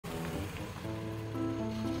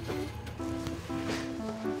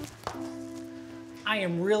I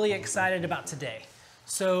am really excited about today.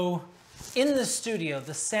 So in the studio,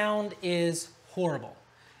 the sound is horrible.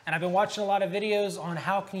 And I've been watching a lot of videos on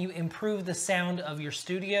how can you improve the sound of your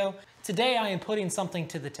studio. Today I am putting something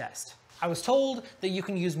to the test. I was told that you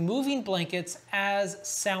can use moving blankets as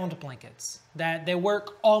sound blankets, that they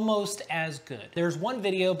work almost as good. There's one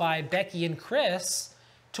video by Becky and Chris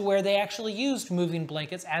to where they actually used moving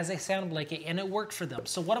blankets as a sound blanket and it worked for them.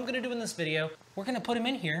 So what I'm gonna do in this video, we're gonna put them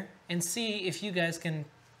in here and see if you guys can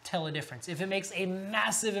tell a difference, if it makes a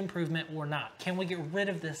massive improvement or not. Can we get rid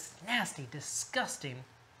of this nasty, disgusting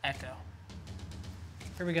echo?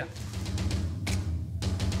 Here we go.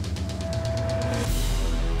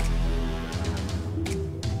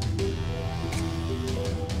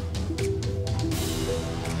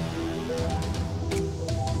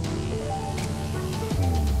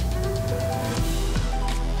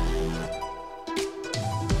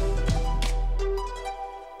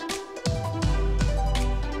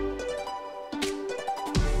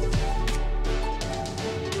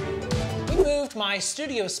 My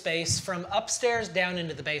studio space from upstairs down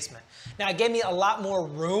into the basement. Now it gave me a lot more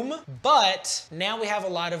room, but now we have a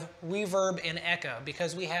lot of reverb and echo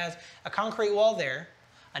because we have a concrete wall there,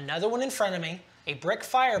 another one in front of me, a brick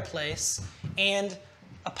fireplace, and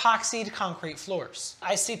epoxied concrete floors.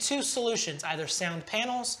 I see two solutions, either sound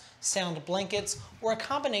panels, sound blankets, or a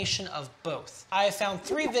combination of both. I have found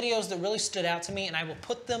 3 videos that really stood out to me and I will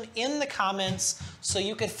put them in the comments so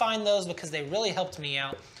you can find those because they really helped me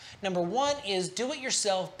out. Number 1 is do it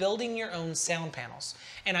yourself, building your own sound panels.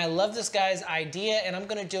 And I love this guy's idea and I'm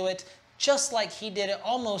gonna do it just like he did it,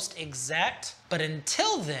 almost exact. But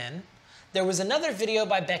until then, there was another video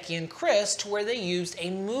by Becky and Chris to where they used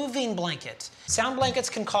a moving blanket. Sound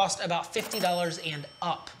blankets can cost about $50 and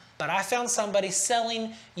up. But I found somebody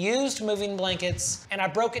selling used moving blankets and I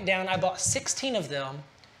broke it down. I bought 16 of them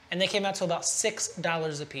and they came out to about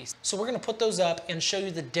 $6 a piece. So we're gonna put those up and show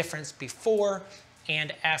you the difference before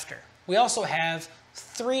and after. We also have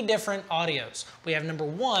 3 different audios. We have number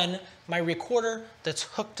 1, my recorder that's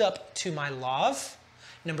hooked up to my lav.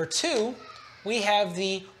 Number 2, we have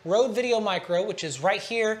the Rode Video Micro, which is right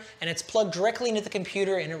here, and it's plugged directly into the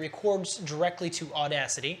computer and it records directly to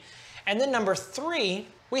Audacity. And then number 3,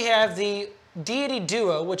 we have the Deity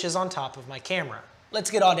Duo, which is on top of my camera.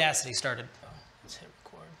 Let's get Audacity started. Let's hit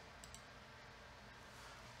record.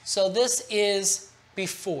 So this is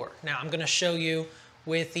before. Now I'm gonna show you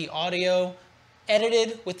with the audio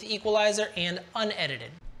edited with the equalizer and unedited.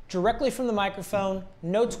 Directly from the microphone,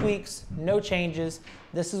 no tweaks, no changes.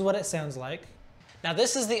 This is what it sounds like. Now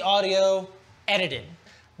this is the audio edited.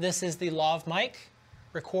 This is the lav mic,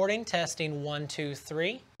 recording, testing 1, 2,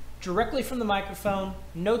 3. Directly from the microphone,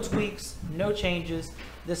 no tweaks, no changes.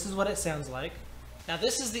 This is what it sounds like. Now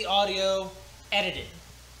this is the audio edited.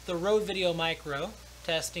 The Rode Video Micro,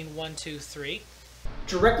 testing 1, 2, 3.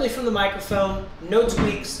 Directly from the microphone, no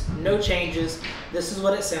tweaks, no changes. This is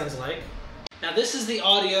what it sounds like. Now this is the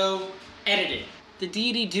audio edited. The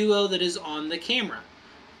Deity Duo that is on the camera.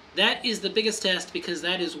 That is the biggest test because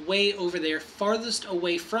that is way over there, farthest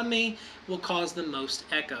away from me, will cause the most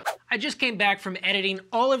echo. I just came back from editing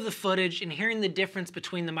all of the footage and hearing the difference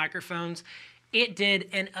between the microphones. It did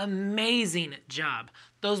an amazing job.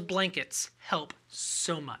 Those blankets help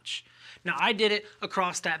so much. Now I did it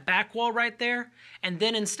across that back wall right there, and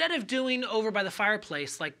then instead of doing over by the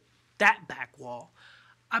fireplace like that back wall,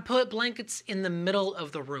 I put blankets in the middle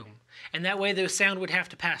of the room. And that way the sound would have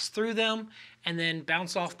to pass through them and then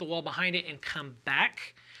bounce off the wall behind it and come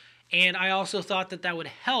back. And I also thought that that would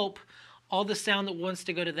help all the sound that wants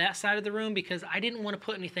to go to that side of the room because I didn't want to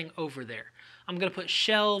put anything over there. I'm gonna put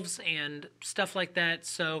shelves and stuff like that,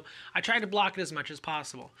 so I tried to block it as much as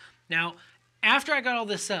possible. Now, after I got all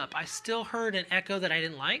this up, I still heard an echo that I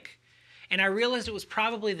didn't like, and I realized it was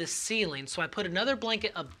probably the ceiling, so I put another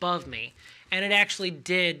blanket above me, and it actually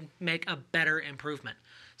did make a better improvement.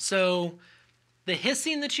 So the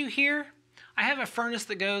hissing that you hear, I have a furnace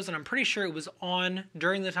that goes, and I'm pretty sure it was on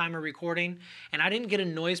during the time of recording, and I didn't get a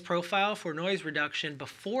noise profile for noise reduction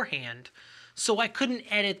beforehand, so I couldn't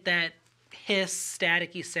edit that hiss,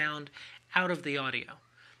 staticky sound out of the audio.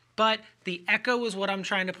 But the echo is what I'm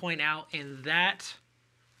trying to point out, and that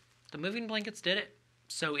the moving blankets did it.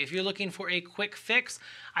 So if you're looking for a quick fix,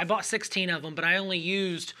 I bought 16 of them, but I only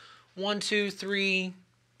used 1, 2, 3,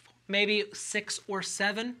 maybe 6 or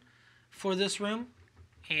 7 for this room,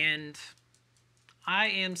 and I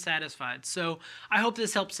am satisfied. So I hope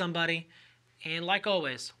this helps somebody, and like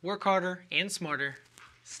always, work harder and smarter,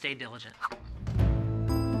 stay diligent.